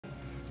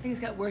Things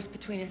got worse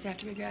between us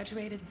after we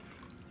graduated.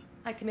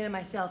 I committed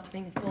myself to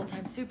being a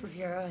full-time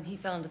superhero, and he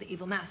fell into the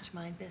evil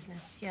mastermind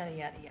business. Yada,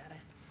 yada, yada.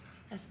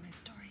 That's my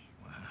story.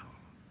 Wow.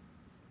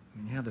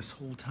 I mean, yeah, this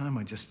whole time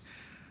I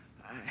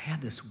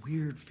had this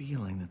weird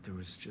feeling that there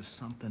was just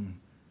something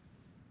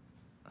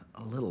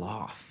a little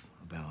off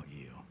about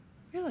you.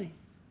 Really?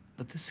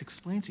 But this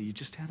explains it. You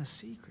just had a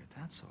secret,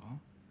 that's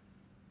all.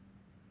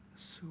 A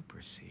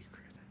super secret.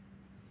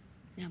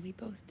 Now we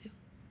both do.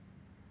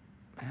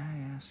 May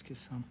I ask you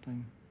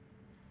something?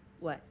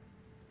 What?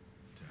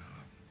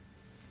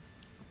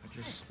 I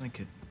just think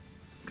it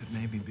could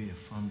maybe be a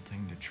fun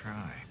thing to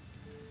try.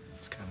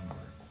 It's kind of a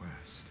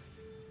request.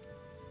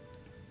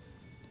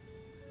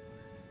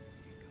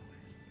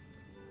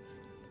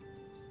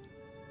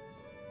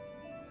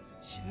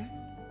 Sure.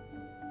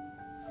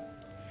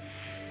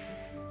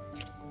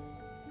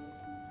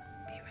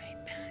 Be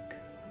right back.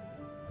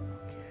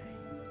 Okay.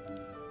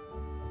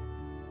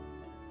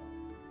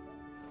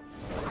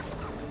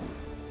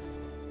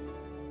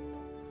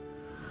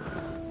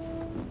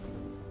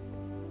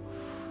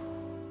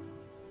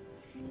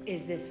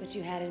 Is this what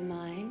you had in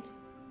mind?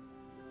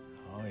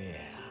 Oh,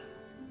 yeah.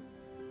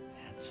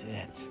 That's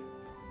it.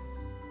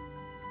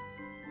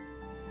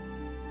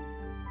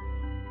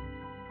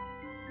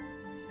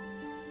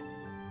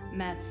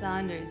 Matt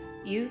Saunders,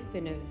 you've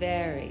been a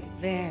very,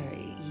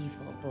 very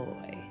evil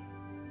boy.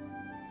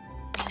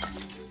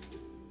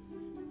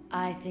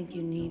 I think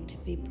you need to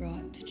be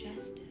brought to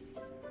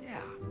justice.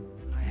 Yeah,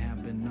 I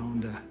have been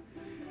known to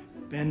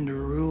bend a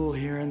rule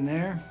here and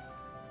there.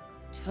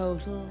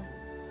 Total,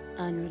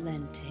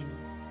 unrelenting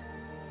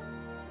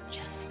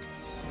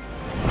justice.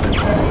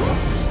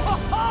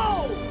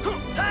 Oh!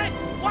 Hey!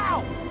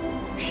 Wow!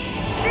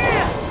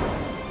 Shit!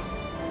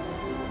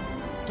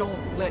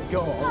 Don't let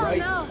go, all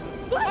right? Oh, no.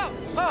 Oh,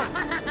 oh,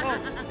 oh,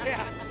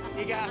 yeah,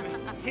 he got me.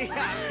 He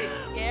got me.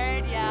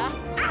 Scared ya?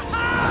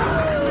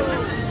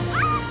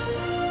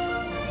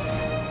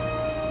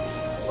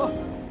 Oh.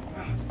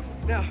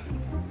 Now,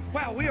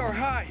 wow, we are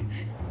high.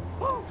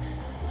 Woo.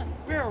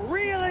 We are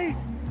really,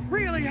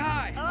 really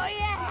high. Oh,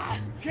 yeah!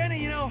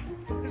 Jenny, you know,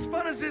 as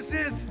fun as this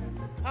is,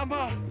 I'm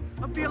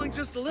feeling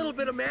just a little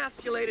bit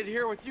emasculated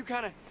here with you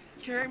kind of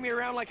carrying me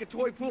around like a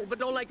toy pool, but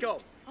don't let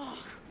go.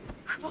 Oh,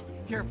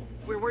 careful.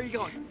 Where are you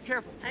going?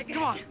 Careful. I got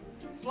Come on. you.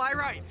 Fly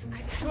right.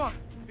 Come on.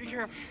 Be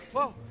careful.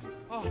 Whoa.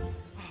 Oh.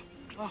 Oh.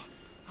 Oh.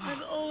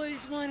 I've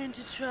always wanted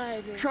to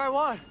try this. Try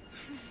what?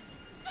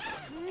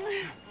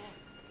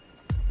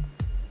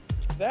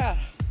 That.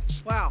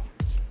 Wow.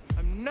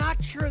 I'm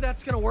not sure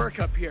that's gonna work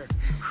up here.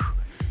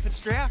 It's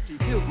drafty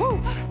too.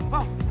 Woo.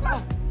 Oh.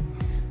 Oh.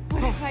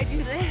 What if I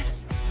do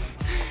this?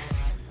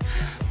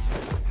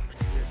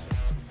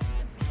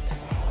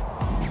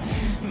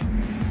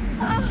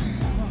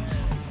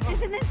 Oh,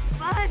 isn't this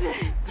fun?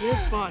 It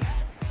is fun.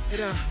 It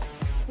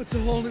puts a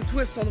whole new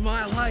twist on the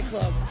Mile High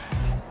Club.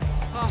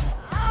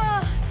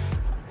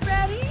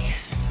 Ready?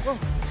 Oh,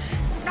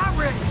 not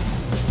ready.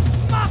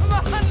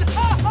 Mama,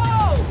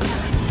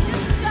 no!